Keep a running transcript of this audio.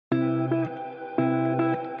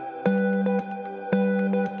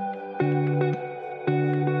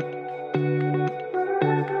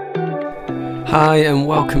Hi and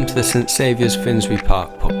welcome to the St Saviour's Finsbury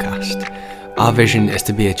Park podcast. Our vision is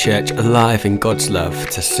to be a church alive in God's love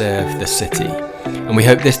to serve the city. And we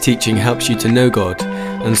hope this teaching helps you to know God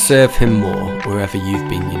and serve Him more wherever you've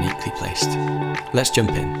been uniquely placed. Let's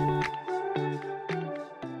jump in.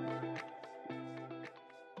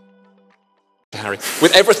 Harry,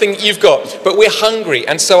 with everything you've got, but we're hungry,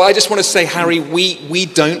 and so I just want to say, Harry, we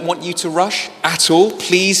don't want you to rush at all.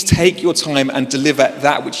 Please take your time and deliver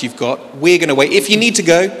that which you've got. We're going to wait. If you need to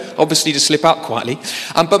go, obviously just slip out quietly,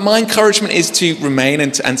 but my encouragement is to remain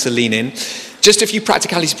and to lean in. Just a few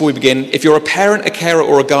practicalities before we begin. If you're a parent, a carer,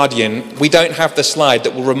 or a guardian, we don't have the slide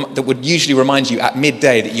that would usually remind you at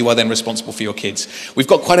midday that you are then responsible for your kids. We've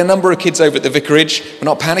got quite a number of kids over at the vicarage. We're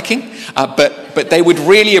not panicking, but they would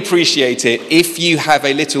really appreciate it if you have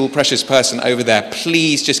a little precious person over there.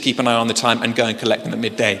 Please just keep an eye on the time and go and collect them at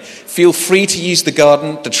midday. Feel free to use the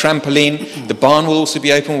garden, the trampoline. The barn will also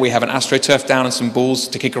be open. We have an AstroTurf down and some balls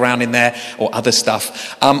to kick around in there or other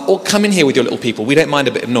stuff. Or come in here with your little people. We don't mind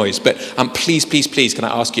a bit of noise, but please, can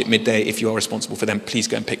I ask you at midday, if you are responsible for them, please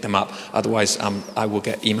go and pick them up. Otherwise, I will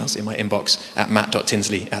get emails in my inbox at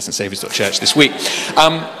matt.tinsley@stsaviours.church this week.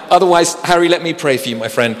 Otherwise, Harry, let me pray for you, my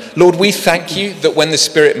friend. Lord, we thank you that when the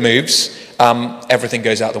Spirit moves, everything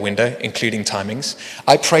goes out the window, including timings.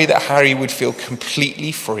 I pray that Harry would feel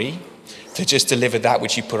completely free to just deliver that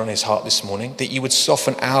which you put on his heart this morning, that you would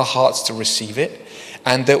soften our hearts to receive it,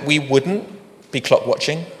 and that we wouldn't be clock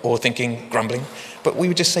watching or thinking, grumbling, but we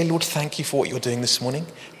would just say, Lord, thank you for what you're doing this morning.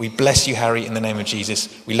 We bless you, Harry, in the name of Jesus.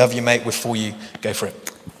 We love you, mate. We're for you. Go for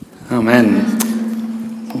it. Amen.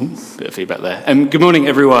 Bit of feedback there. Good morning,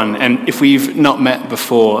 everyone. If we've not met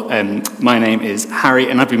before, my name is Harry,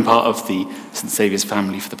 and I've been part of the St Saviour's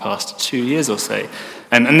family for the past 2 years or so.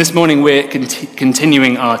 And this morning we're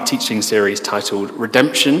continuing our teaching series titled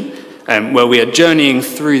Redemption, where we are journeying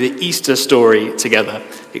through the Easter story together,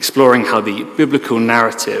 exploring how the biblical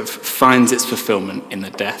narrative finds its fulfillment in the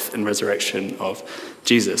death and resurrection of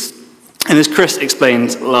Jesus. And as Chris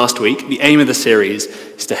explained last week, the aim of the series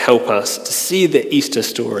is to help us to see the Easter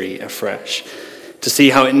story afresh, to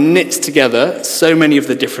see how it knits together so many of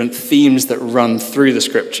the different themes that run through the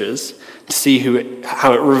scriptures, to see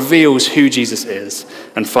how it reveals who Jesus is,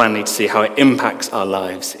 and finally to see how it impacts our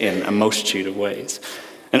lives in a multitude of ways.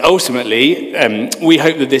 And ultimately, we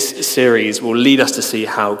hope that this series will lead us to see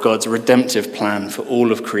how God's redemptive plan for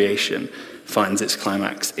all of creation finds its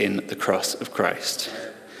climax in the cross of Christ.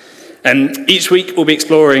 Each week we'll be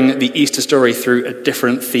exploring the Easter story through a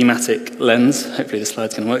different thematic lens. Hopefully the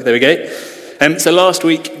slides can work. There we go. So last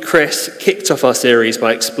week, Chris kicked off our series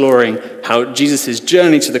by exploring how Jesus'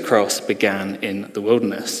 journey to the cross began in the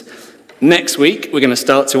wilderness. Next week, we're going to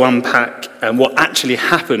start to unpack what actually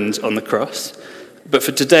happened on the cross. But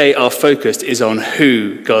for today, our focus is on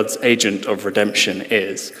who God's agent of redemption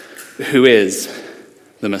is. Who is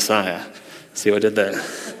the Messiah? See what I did there?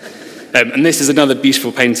 And this is another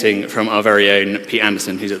beautiful painting from our very own Pete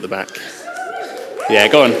Anderson, who's at the back. Yeah,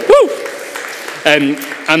 go on. Woo! And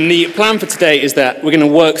the plan for today is that we're going to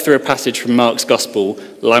work through a passage from Mark's Gospel,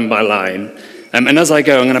 line by line. And as I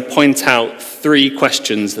go, I'm going to point out 3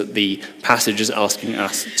 questions that the passage is asking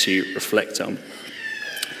us to reflect on.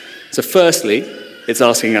 So firstly, it's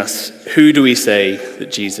asking us, who do we say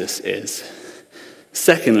that Jesus is?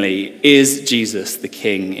 Secondly, is Jesus the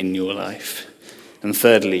king in your life? And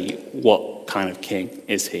thirdly, what kind of king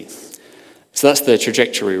is he? So that's the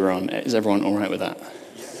trajectory we're on. Is everyone all right with that?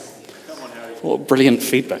 Come on, Harry. What brilliant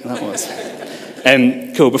feedback that was.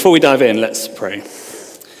 Cool. Before we dive in, let's pray.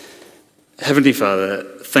 Heavenly Father,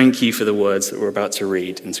 thank you for the words that we're about to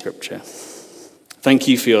read in Scripture. Thank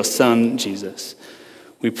you for your Son, Jesus.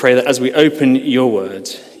 We pray that as we open your word,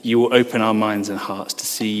 you will open our minds and hearts to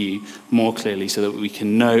see you more clearly so that we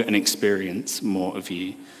can know and experience more of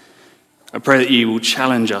you. I pray that you will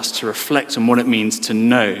challenge us to reflect on what it means to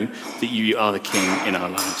know that you are the King in our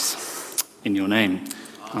lives. In your name,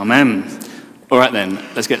 amen. All right then,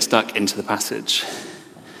 let's get stuck into the passage.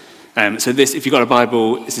 So this, if you've got a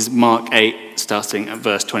Bible, this is Mark 8, starting at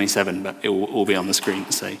verse 27, but it will all be on the screen,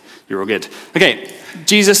 so you're all good. Okay,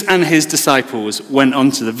 Jesus and his disciples went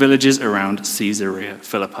on to the villages around Caesarea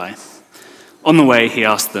Philippi. On the way, he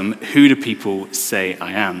asked them, "Who do people say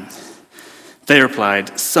I am?" They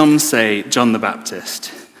replied, "Some say John the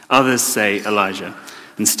Baptist, others say Elijah,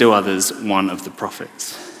 and still others one of the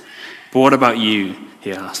prophets." "But what about you?"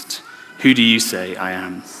 he asked. "Who do you say I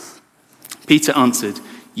am?" Peter answered,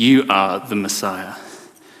 "You are the Messiah."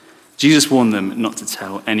 Jesus warned them not to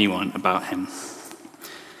tell anyone about him.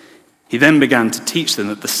 He then began to teach them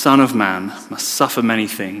that the Son of Man must suffer many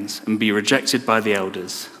things and be rejected by the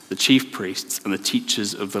elders, the chief priests, and the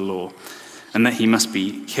teachers of the law, and that he must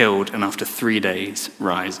be killed and after 3 days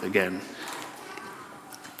rise again.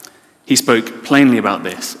 He spoke plainly about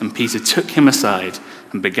this, and Peter took him aside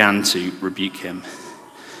and began to rebuke him.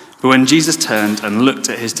 But when Jesus turned and looked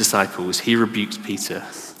at his disciples, he rebuked Peter.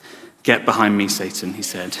 "Get behind me, Satan," he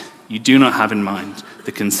said. "You do not have in mind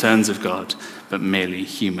the concerns of God, but merely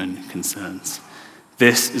human concerns."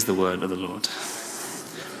 This is the word of the Lord.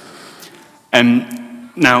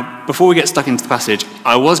 Now, before we get stuck into the passage,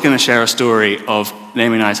 I was going to share a story of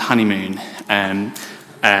Naomi and I's honeymoon,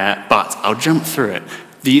 but I'll jump through it.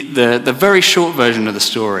 The very short version of the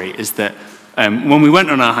story is that when we went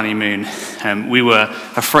on our honeymoon, we were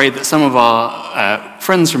afraid that some of our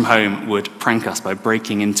friends from home would prank us by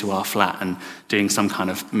breaking into our flat and doing some kind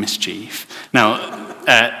of mischief. Now,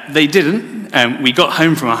 they didn't. We got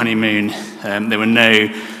home from our honeymoon. There were no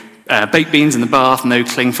baked beans in the bath, no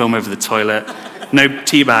cling film over the toilet, no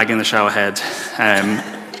tea bag in the shower head.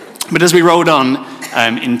 But as we rolled on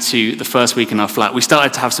into the first week in our flat, we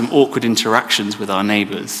started to have some awkward interactions with our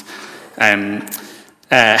neighbours.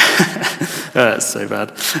 That's so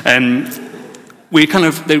bad. We'd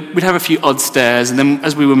have a few odd stares, and then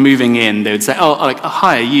as we were moving in, they would say,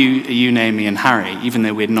 "Hi, are you Naomi and Harry?" Even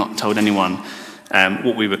though we had not told anyone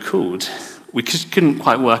what we were called. We just couldn't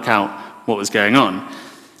quite work out what was going on.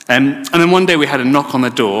 And then one day we had a knock on the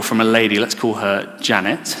door from a lady, let's call her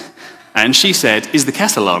Janet, and she said, "Is the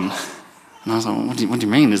kettle on?" And I was like, what do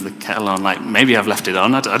you mean, is the kettle on? Like, maybe I've left it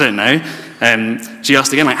on, I don't know. She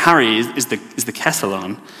asked again, Harry, is the kettle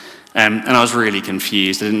on? And I was really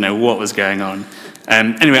confused, I didn't know what was going on.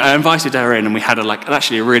 Anyway, I invited her in and we had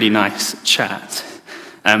actually a really nice chat.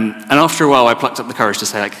 And after a while I plucked up the courage to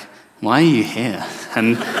say, why are you here?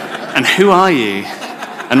 And who are you?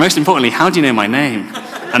 And most importantly, how do you know my name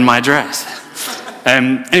and my address?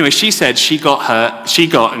 Anyway, she said she got,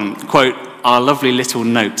 and quote, "our lovely little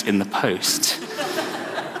note in the post."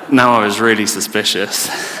 Now I was really suspicious.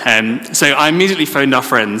 So I immediately phoned our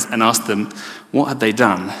friends and asked them, what had they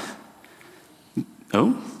done?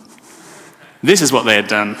 Oh, this is what they had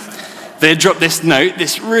done. They had dropped this note,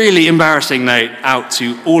 this really embarrassing note, out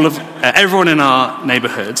to all of everyone in our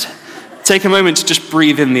neighborhood. Take a moment to just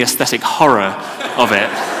breathe in the aesthetic horror of it.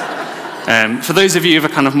 For those of you who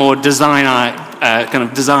have a kind of more design, I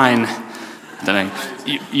don't know,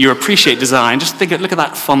 you appreciate design, just look at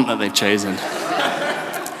that font that they've chosen.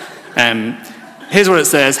 Here's what it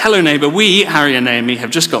says. "Hello neighbor, we, Harry and Naomi,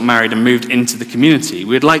 have just got married and moved into the community.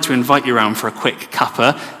 We'd like to invite you around for a quick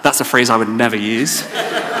cuppa." That's a phrase I would never use.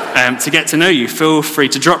 "To get to know you, feel free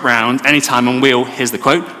to drop round anytime and we'll," here's the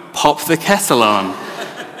quote, "pop the kettle on."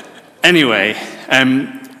 Anyway,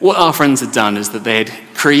 what our friends had done is that they had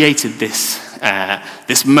created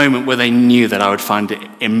this moment where they knew that I would find it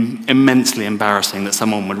immensely embarrassing that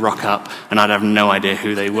someone would rock up and I'd have no idea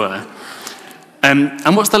who they were.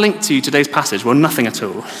 And what's the link to today's passage? Well, nothing at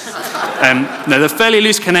all. No, the fairly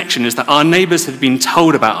loose connection is that our neighbours had been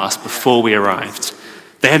told about us before we arrived.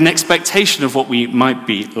 They had an expectation of what we might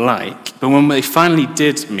be like, but when they finally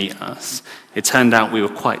did meet us, it turned out we were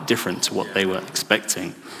quite different to what they were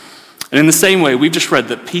expecting. And in the same way, we've just read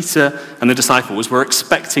that Peter and the disciples were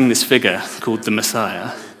expecting this figure called the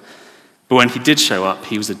Messiah. But when he did show up,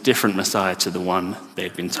 he was a different Messiah to the one they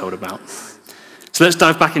had been told about. So let's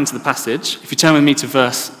dive back into the passage. If you turn with me to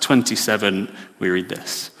verse 27, we read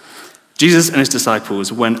this. "Jesus and his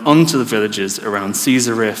disciples went on to the villages around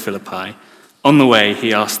Caesarea Philippi. On the way,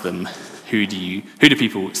 he asked them, who do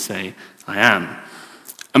people say I am?"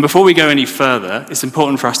 And before we go any further, it's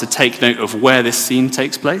important for us to take note of where this scene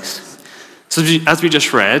takes place. So as we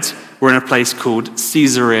just read, we're in a place called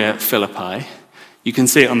Caesarea Philippi. You can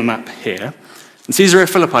see it on the map here. And Caesarea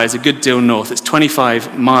Philippi is a good deal north. It's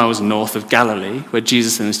 25 miles north of Galilee, where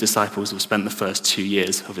Jesus and his disciples have spent the first 2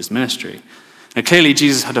 years of his ministry. Now clearly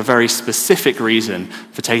Jesus had a very specific reason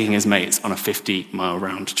for taking his mates on a 50-mile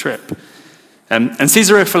round trip. And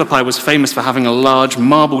Caesarea Philippi was famous for having a large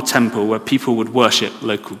marble temple where people would worship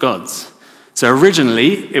local gods. So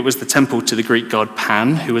originally, it was the temple to the Greek god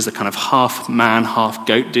Pan, who was a kind of half-man,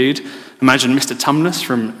 half-goat dude. Imagine Mr. Tumnus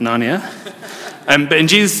from Narnia. But in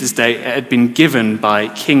Jesus' day, it had been given by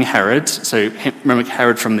King Herod, so remember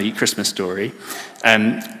Herod from the Christmas story,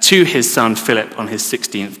 to his son Philip on his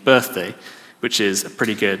 16th birthday, which is a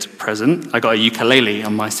pretty good present. I got a ukulele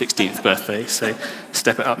on my 16th birthday, so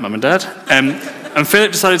step it up, Mum and Dad. And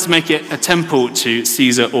Philip decided to make it a temple to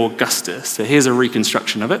Caesar Augustus. So here's a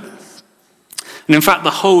reconstruction of it. And in fact, the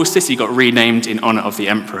whole city got renamed in honor of the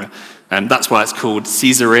emperor. And that's why it's called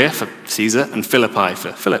Caesarea for Caesar and Philippi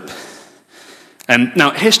for Philip.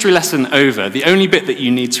 Now, history lesson over, the only bit that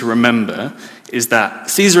you need to remember is that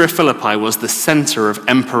Caesarea Philippi was the center of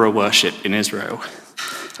emperor worship in Israel.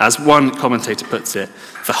 As one commentator puts it,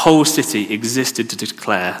 the whole city existed to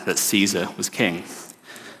declare that Caesar was king.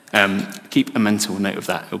 Keep a mental note of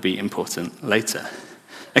that, it'll be important later.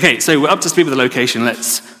 Okay, so we're up to speed with the location,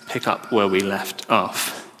 let's pick up where we left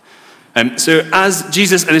off. So as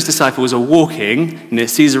Jesus and his disciples are walking near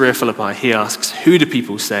Caesarea Philippi, he asks, "Who do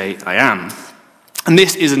people say I am?" And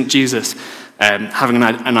this isn't Jesus having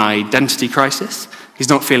an identity crisis. He's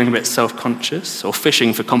not feeling a bit self-conscious or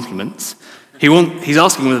fishing for compliments. He's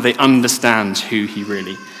asking whether they understand who he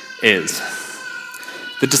really is.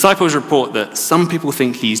 The disciples report that some people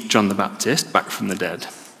think he's John the Baptist, back from the dead.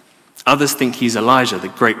 Others think he's Elijah, the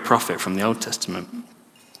great prophet from the Old Testament.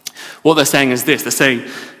 What they're saying is this. They're saying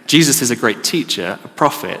Jesus is a great teacher, a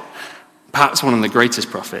prophet, perhaps one of the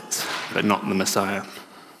greatest prophets, but not the Messiah.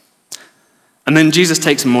 And then Jesus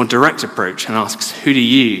takes a more direct approach and asks, "Who do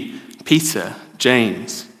you, Peter,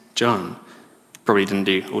 James, John?" Probably didn't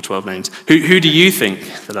do all 12 names. Who do you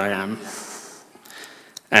think that I am?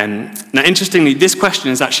 Now, interestingly, this question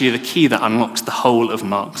is actually the key that unlocks the whole of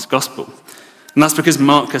Mark's gospel. And that's because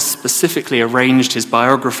Mark has specifically arranged his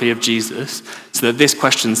biography of Jesus so that this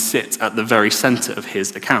question sits at the very center of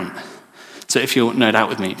his account. So if you'll nerd out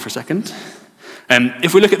with me for a second.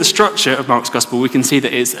 If we look at the structure of Mark's gospel, we can see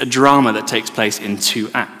that it's a drama that takes place in 2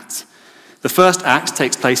 acts. The first act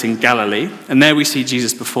takes place in Galilee, and there we see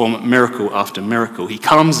Jesus perform miracle after miracle. He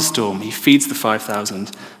calms the storm, he feeds the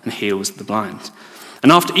 5,000, and heals the blind.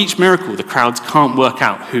 And after each miracle, the crowds can't work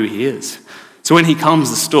out who he is. So when he calms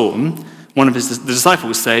the storm, one of the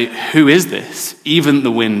disciples say, "Who is this? Even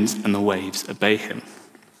the winds and the waves obey him."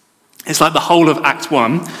 It's like the whole of Act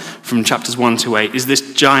 1, from chapters 1 to 8, is this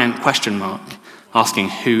giant question mark, asking,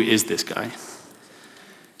 who is this guy?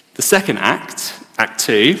 The second act, Act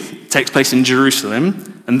 2, takes place in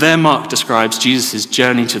Jerusalem, and there Mark describes Jesus'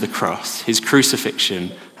 journey to the cross, his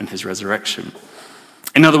crucifixion, and his resurrection.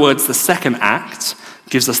 In other words, the second act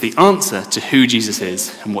gives us the answer to who Jesus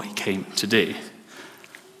is and what he came to do.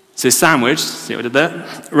 So sandwiched, see what I did there?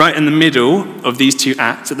 Right in the middle of these 2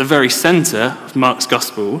 acts, at the very center of Mark's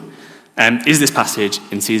gospel, is this passage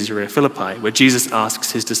in Caesarea Philippi, where Jesus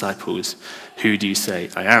asks his disciples, "Who do you say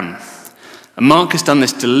I am?" And Mark has done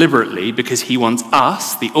this deliberately because he wants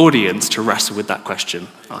us, the audience, to wrestle with that question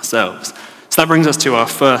ourselves. So that brings us to our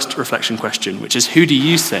first reflection question, which is, who do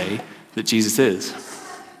you say that Jesus is?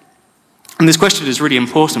 And this question is really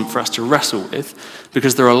important for us to wrestle with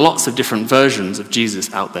because there are lots of different versions of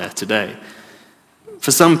Jesus out there today.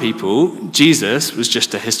 For some people, Jesus was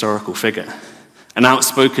just a historical figure, an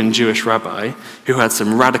outspoken Jewish rabbi who had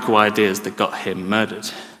some radical ideas that got him murdered.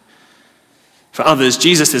 For others,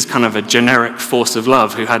 Jesus is kind of a generic force of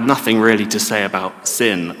love who had nothing really to say about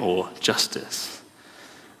sin or justice.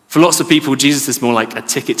 For lots of people, Jesus is more like a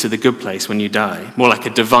ticket to the good place when you die, more like a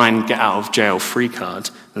divine get-out-of-jail-free card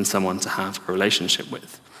than someone to have a relationship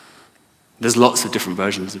with. There's lots of different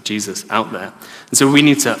versions of Jesus out there. And so we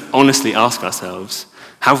need to honestly ask ourselves,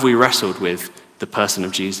 have we wrestled with the person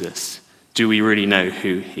of Jesus? Do we really know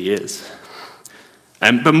who he is?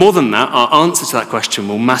 But more than that, our answer to that question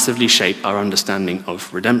will massively shape our understanding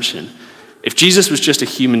of redemption. If Jesus was just a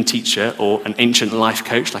human teacher or an ancient life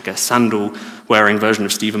coach, like a sandal-wearing version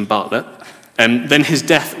of Stephen Bartlett, then his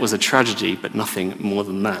death was a tragedy, but nothing more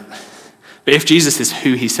than that. But if Jesus is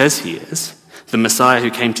who he says he is, the Messiah who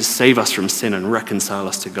came to save us from sin and reconcile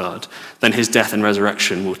us to God, then his death and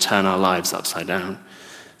resurrection will turn our lives upside down.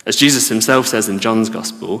 As Jesus himself says in John's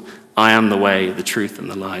Gospel, "I am the way, the truth, and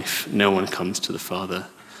the life. No one comes to the Father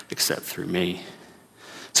except through me."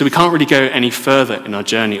 So we can't really go any further in our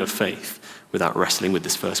journey of faith without wrestling with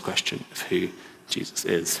this first question of who Jesus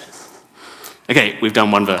is. Okay, we've done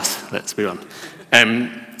one verse. Let's move on.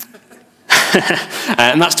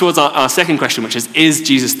 And that's towards our second question, which is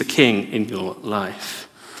Jesus the King in your life?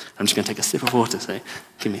 I'm just going to take a sip of water, so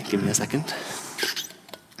give me a second.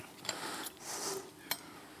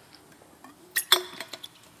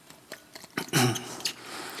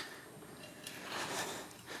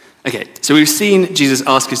 Okay, so we've seen Jesus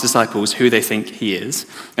ask his disciples who they think he is.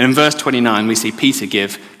 And in verse 29, we see Peter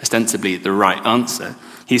give ostensibly the right answer.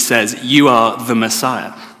 He says, "You are the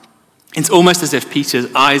Messiah." It's almost as if Peter's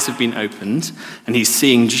eyes have been opened and he's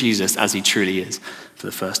seeing Jesus as he truly is for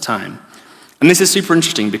the first time. And this is super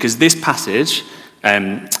interesting because this passage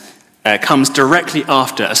comes directly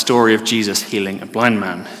after a story of Jesus healing a blind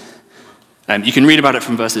man. You can read about it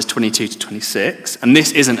from verses 22 to 26, and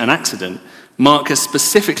this isn't an accident. Mark has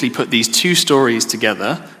specifically put these two stories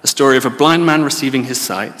together, a story of a blind man receiving his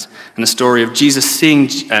sight and a story of Jesus seeing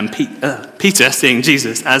Peter seeing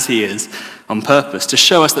Jesus as he is on purpose to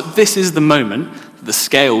show us that this is the moment that the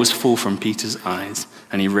scales fall from Peter's eyes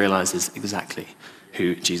and he realizes exactly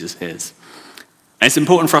who Jesus is. And it's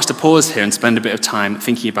important for us to pause here and spend a bit of time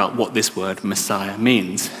thinking about what this word Messiah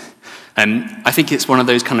means. I think it's one of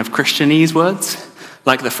those kind of Christianese words,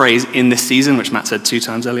 like the phrase "in this season," which Matt said 2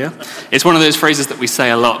 times earlier. It's one of those phrases that we say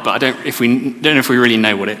a lot, but I don't know if we really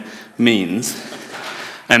know what it means.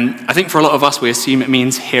 I think for a lot of us, we assume it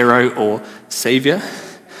means hero or savior.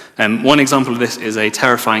 One example of this is a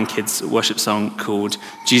terrifying kids' worship song called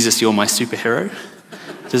 "Jesus, You're My Superhero."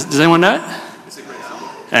 Does anyone know it? It's a great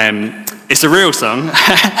song. It's a real song.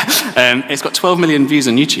 It's got 12 million views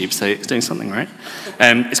on YouTube, so it's doing something right.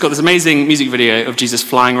 It's got this amazing music video of Jesus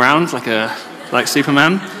flying around like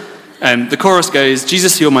Superman. The chorus goes,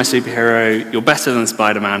 "Jesus, you're my superhero. You're better than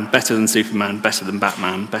Spider-Man, better than Superman, better than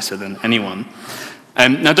Batman, better than anyone."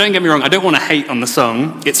 Now, don't get me wrong. I don't want to hate on the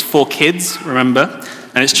song. It's for kids, remember?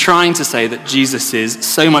 And it's trying to say that Jesus is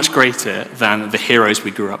so much greater than the heroes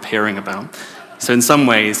we grew up hearing about. So in some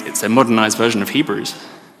ways, it's a modernized version of Hebrews.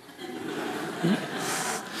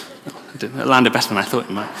 It landed better than I thought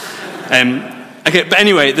it might. Okay, but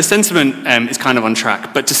anyway, the sentiment is kind of on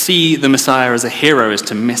track. But to see the Messiah as a hero is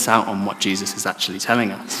to miss out on what Jesus is actually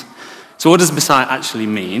telling us. So what does Messiah actually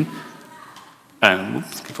mean? Well,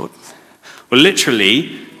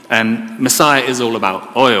 literally, Messiah is all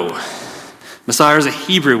about oil. Messiah is a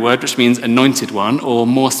Hebrew word which means anointed one, or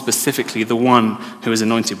more specifically, the one who is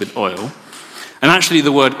anointed with oil. And actually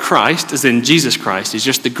the word Christ, as in Jesus Christ, is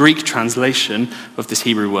just the Greek translation of this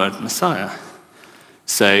Hebrew word Messiah.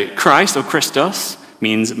 So Christ, or Christos,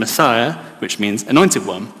 means Messiah, which means anointed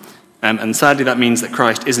one. And sadly that means that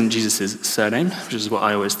Christ isn't Jesus' surname, which is what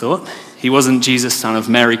I always thought. He wasn't Jesus, son of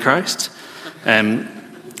Mary Christ.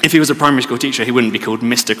 If he was a primary school teacher, he wouldn't be called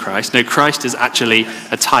Mr. Christ. No, Christ is actually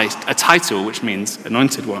a title, which means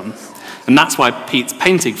anointed one. And that's why Pete's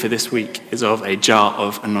painting for this week is of a jar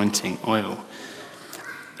of anointing oil.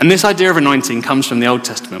 And this idea of anointing comes from the Old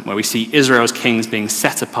Testament, where we see Israel's kings being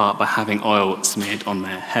set apart by having oil smeared on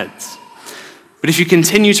their heads. But if you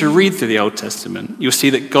continue to read through the Old Testament, you'll see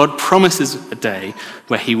that God promises a day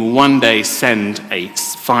where he will one day send a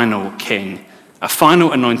final king, a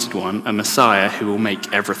final anointed one, a Messiah who will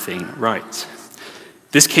make everything right.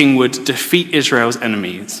 This king would defeat Israel's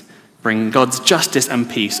enemies, bring God's justice and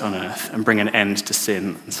peace on earth, and bring an end to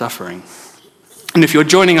sin and suffering. And if you're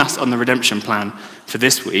joining us on the redemption plan for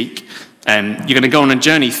this week, you're going to go on a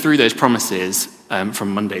journey through those promises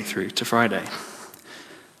from Monday through to Friday.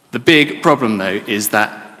 The big problem, though, is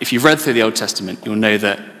that if you've read through the Old Testament, you'll know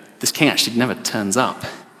that this king actually never turns up.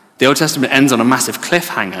 The Old Testament ends on a massive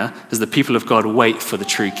cliffhanger as the people of God wait for the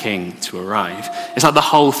true king to arrive. It's like the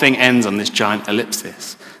whole thing ends on this giant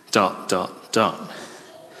ellipsis. ...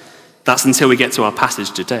 That's until we get to our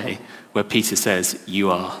passage today, where Peter says, "You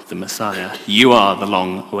are the Messiah. You are the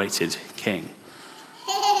long-awaited king."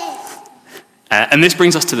 And this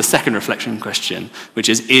brings us to the second reflection question, which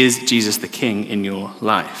is Jesus the king in your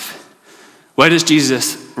life? Where does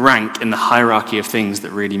Jesus rank in the hierarchy of things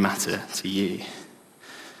that really matter to you?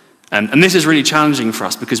 And this is really challenging for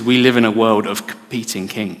us because we live in a world of competing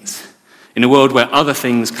kings, in a world where other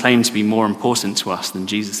things claim to be more important to us than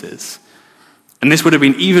Jesus is. And this would have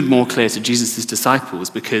been even more clear to Jesus' disciples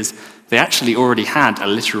because they actually already had a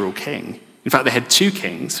literal king. In fact, they had 2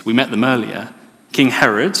 kings. We met them earlier. King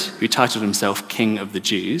Herod, who titled himself King of the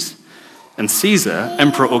Jews, and Caesar,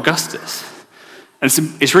 Emperor Augustus. And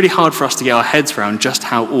it's really hard for us to get our heads around just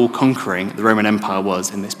how all-conquering the Roman Empire was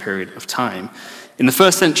in this period of time. In the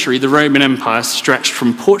 1st century, the Roman Empire stretched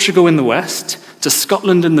from Portugal in the west to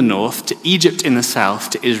Scotland in the north, to Egypt in the south,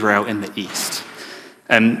 to Israel in the east.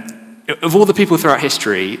 Of all the people throughout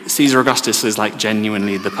history, Caesar Augustus is like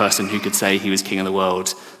genuinely the person who could say he was king of the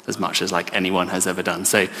world as much as like anyone has ever done.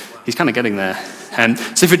 So he's kind of getting there.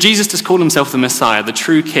 So for Jesus to call himself the Messiah, the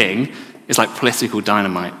true king, is like political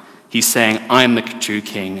dynamite. He's saying, I am the true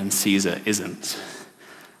king and Caesar isn't.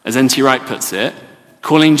 As N.T. Wright puts it,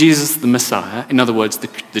 calling Jesus the Messiah, in other words,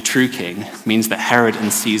 the true king, means that Herod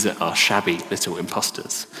and Caesar are shabby little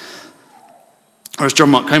imposters. Or as John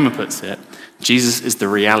Mark Comer puts it, Jesus is the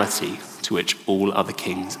reality to which all other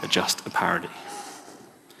kings are just a parody.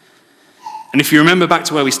 And if you remember back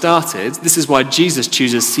to where we started, this is why Jesus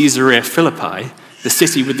chooses Caesarea Philippi, the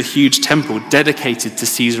city with the huge temple dedicated to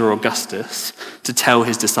Caesar Augustus, to tell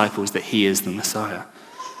his disciples that he is the Messiah.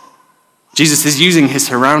 Jesus is using his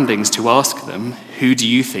surroundings to ask them, who do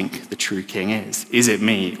you think the true king is? Is it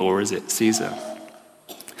me or is it Caesar?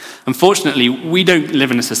 Unfortunately, we don't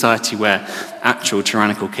live in a society where actual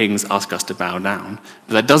tyrannical kings ask us to bow down,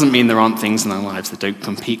 but that doesn't mean there aren't things in our lives that don't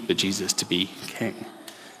compete with Jesus to be king.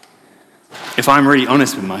 If I'm really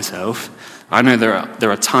honest with myself, I know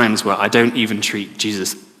there are times where I don't even treat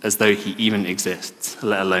Jesus as though he even exists,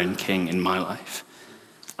 let alone king in my life.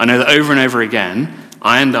 I know that over and over again,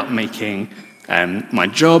 I end up making my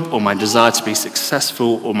job or my desire to be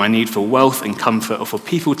successful or my need for wealth and comfort or for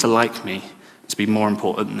people to like me to be more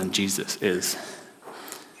important than Jesus is.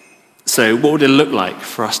 So what would it look like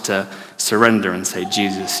for us to surrender and say,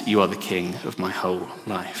 Jesus, you are the king of my whole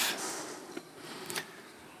life?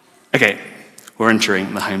 Okay, we're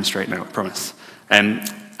entering the home straight now, I promise. And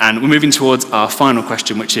we're moving towards our final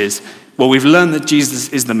question, which is, well, we've learned that Jesus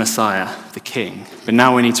is the Messiah, the king, but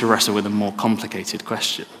now we need to wrestle with a more complicated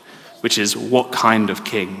question, which is, what kind of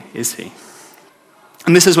king is he?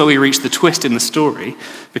 And this is where we reach the twist in the story,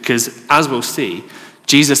 because as we'll see,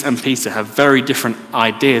 Jesus and Peter have very different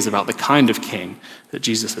ideas about the kind of king that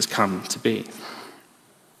Jesus has come to be.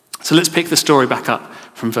 So let's pick the story back up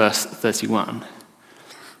from verse 31.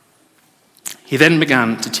 He then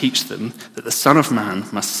began to teach them that the Son of Man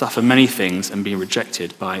must suffer many things and be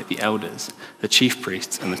rejected by the elders, the chief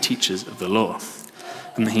priests, and the teachers of the law,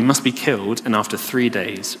 and that he must be killed and after 3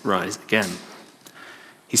 days rise again.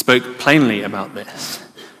 He spoke plainly about this,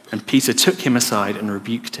 and Peter took him aside and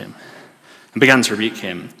rebuked him, and began to rebuke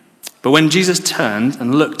him. But when Jesus turned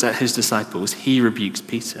and looked at his disciples, he rebuked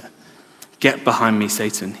Peter. "Get behind me,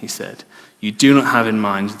 Satan," he said. "You do not have in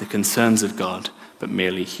mind the concerns of God, but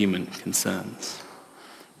merely human concerns."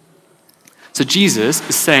 So Jesus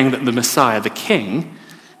is saying that the Messiah, the King,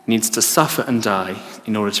 needs to suffer and die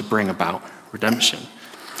in order to bring about redemption.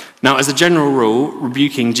 Now, as a general rule,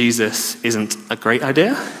 rebuking Jesus isn't a great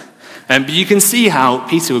idea, but you can see how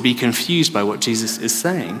Peter would be confused by what Jesus is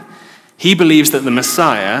saying. He believes that the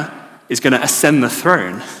Messiah is going to ascend the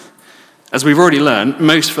throne. As we've already learned,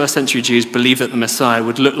 most first century Jews believed that the Messiah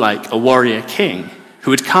would look like a warrior king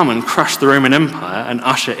who would come and crush the Roman Empire and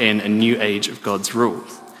usher in a new age of God's rule.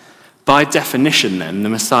 By definition, then, the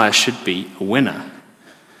Messiah should be a winner.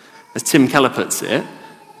 As Tim Keller puts it,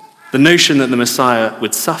 the notion that the Messiah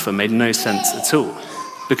would suffer made no sense at all,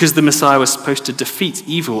 because the Messiah was supposed to defeat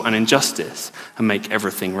evil and injustice and make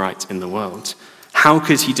everything right in the world. How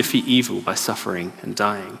could he defeat evil by suffering and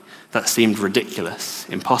dying? That seemed ridiculous,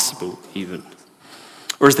 impossible even.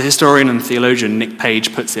 Or as the historian and theologian Nick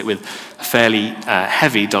Page puts it with a fairly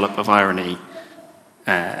heavy dollop of irony,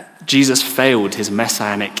 Jesus failed his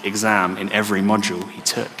messianic exam in every module he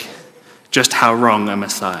took. Just how wrong a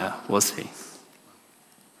Messiah was he?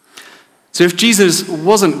 So if Jesus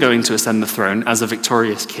wasn't going to ascend the throne as a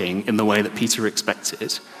victorious king in the way that Peter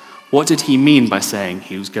expected, what did he mean by saying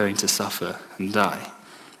he was going to suffer and die?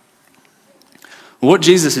 What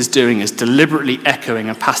Jesus is doing is deliberately echoing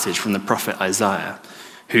a passage from the prophet Isaiah,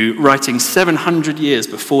 who, writing 700 years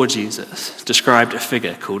before Jesus, described a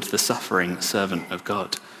figure called the suffering servant of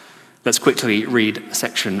God. Let's quickly read a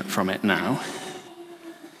section from it now.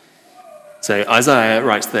 So Isaiah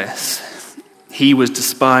writes this: "He was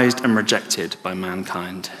despised and rejected by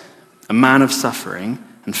mankind, a man of suffering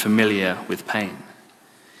and familiar with pain.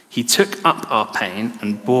 He took up our pain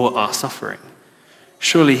and bore our suffering.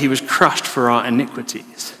 Surely he was crushed for our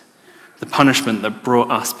iniquities. The punishment that brought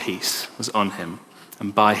us peace was on him,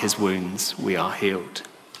 and by his wounds we are healed."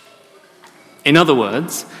 In other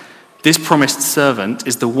words, this promised servant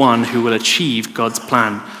is the one who will achieve God's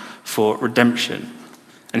plan for redemption,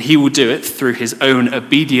 and he will do it through his own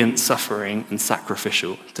obedient suffering and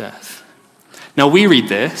sacrificial death. Now we read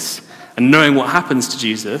this, and knowing what happens to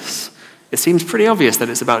Jesus, it seems pretty obvious that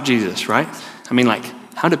it's about Jesus, right? I mean,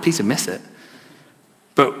 how did Peter miss it?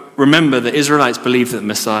 But remember, the Israelites believed that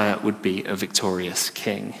Messiah would be a victorious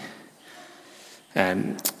king.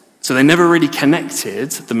 So they never really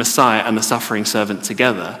connected the Messiah and the suffering servant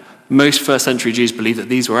together. Most first century Jews believed that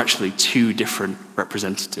these were actually two different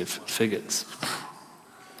representative figures.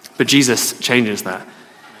 But Jesus changes that.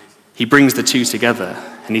 He brings the two together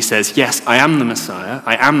and he says, yes, I am the Messiah,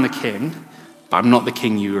 I am the king, but I'm not the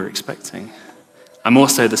king you were expecting. I'm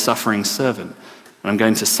also the suffering servant, and I'm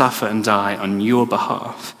going to suffer and die on your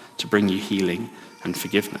behalf to bring you healing and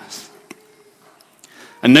forgiveness.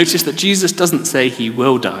 And notice that Jesus doesn't say he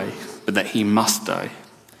will die, but that he must die.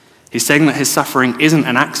 He's saying that his suffering isn't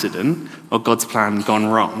an accident or God's plan gone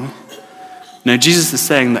wrong. No, Jesus is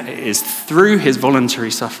saying that it is through his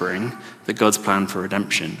voluntary suffering that God's plan for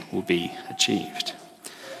redemption will be achieved.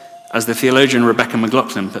 As the theologian Rebecca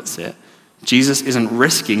McLaughlin puts it, Jesus isn't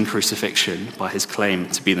risking crucifixion by his claim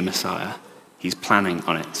to be the Messiah. He's planning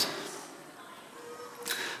on it.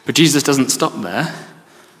 But Jesus doesn't stop there.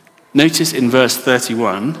 Notice in verse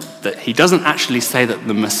 31 that he doesn't actually say that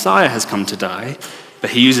the Messiah has come to die,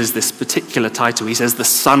 but he uses this particular title. He says the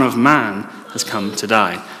Son of Man has come to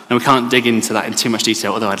die. Now, we can't dig into that in too much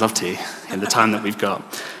detail, although I'd love to in the time that we've got.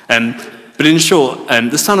 But in short,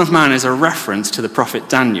 the Son of Man is a reference to the prophet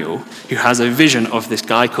Daniel, who has a vision of this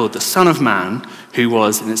guy called the Son of Man, who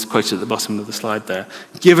was, and it's quoted at the bottom of the slide there,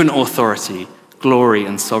 given authority, glory,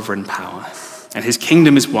 and sovereign power. And his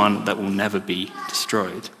kingdom is one that will never be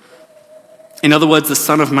destroyed. In other words, the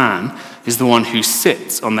Son of Man is the one who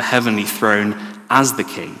sits on the heavenly throne as the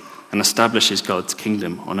king and establishes God's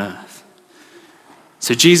kingdom on earth.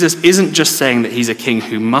 So Jesus isn't just saying that he's a king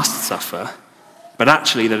who must suffer, but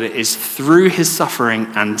actually that it is through his suffering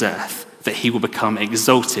and death that he will become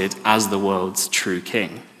exalted as the world's true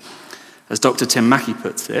king. As Dr. Tim Mackie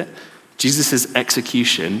puts it, Jesus'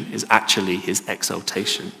 execution is actually his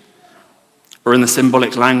exaltation. Or in the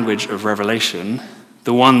symbolic language of Revelation,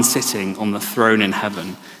 the one sitting on the throne in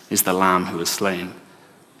heaven is the Lamb who was slain.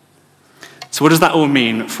 So what does that all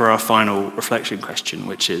mean for our final reflection question,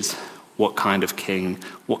 which is, what kind of king,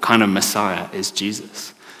 what kind of Messiah is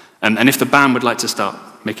Jesus? And if the band would like to start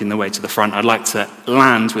making their way to the front, I'd like to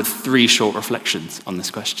land with 3 short reflections on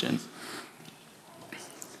this question.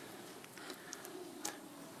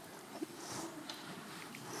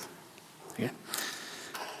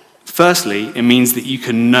 Firstly, it means that you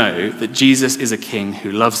can know that Jesus is a king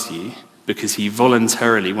who loves you because he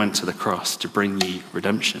voluntarily went to the cross to bring you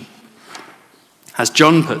redemption. As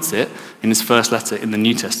John puts it in his first letter in the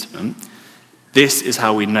New Testament, this is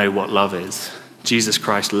how we know what love is. Jesus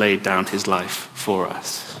Christ laid down his life for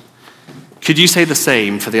us. Could you say the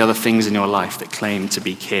same for the other things in your life that claim to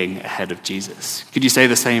be king ahead of Jesus? Could you say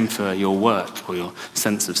the same for your work or your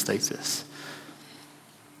sense of status?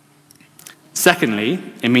 Secondly,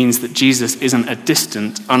 it means that Jesus isn't a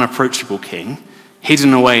distant, unapproachable king,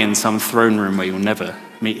 hidden away in some throne room where you'll never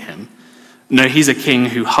meet him. No, he's a king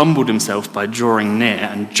who humbled himself by drawing near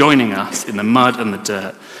and joining us in the mud and the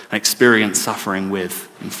dirt and experienced suffering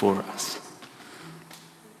with and for us.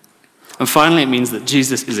 And finally, it means that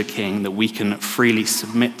Jesus is a king that we can freely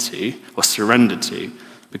submit to or surrender to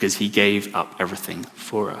because he gave up everything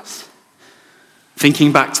for us.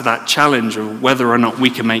 Thinking back to that challenge of whether or not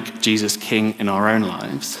we can make Jesus king in our own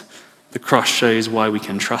lives, the cross shows why we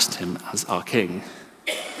can trust him as our king.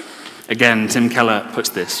 Again, Tim Keller puts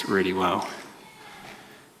this really well.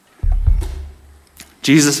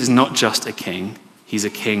 Jesus is not just a king, he's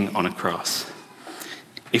a king on a cross.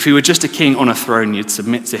 If he were just a king on a throne, you'd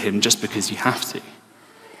submit to him just because you have to.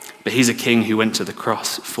 But he's a king who went to the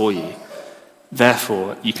cross for you.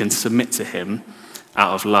 Therefore, you can submit to him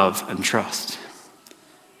out of love and trust.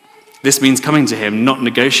 This means coming to him, not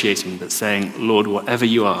negotiating, but saying, Lord, whatever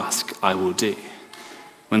you ask, I will do.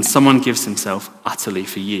 When someone gives himself utterly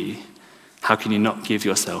for you, how can you not give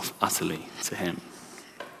yourself utterly to him?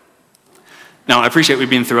 Now, I appreciate we've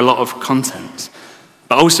been through a lot of content,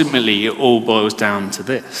 but ultimately it all boils down to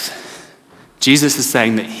this. Jesus is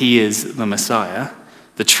saying that he is the Messiah,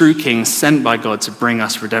 the true king sent by God to bring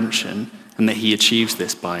us redemption, and that he achieves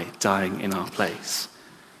this by dying in our place.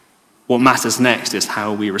 What matters next is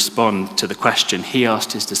how we respond to the question he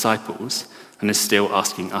asked his disciples and is still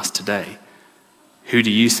asking us today. Who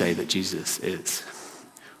do you say that Jesus is?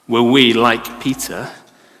 Will we, like Peter,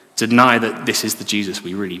 deny that this is the Jesus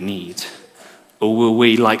we really need? Or will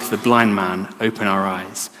we, like the blind man, open our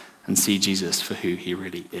eyes and see Jesus for who he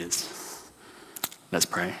really is? Let's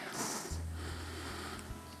pray.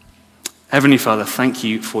 Heavenly Father, thank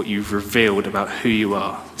you for what you've revealed about who you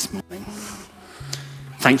are this morning.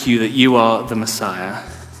 Thank you that you are the Messiah,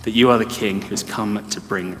 that you are the King who's come to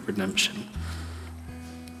bring redemption.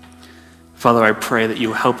 Father, I pray that you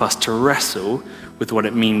will help us to wrestle with what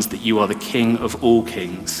it means that you are the King of all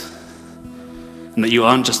kings, and that you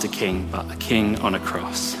aren't just a king, but a king on a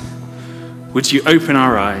cross. Would you open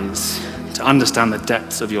our eyes to understand the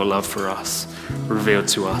depths of your love for us, revealed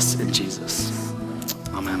to us in Jesus?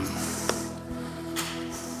 Amen.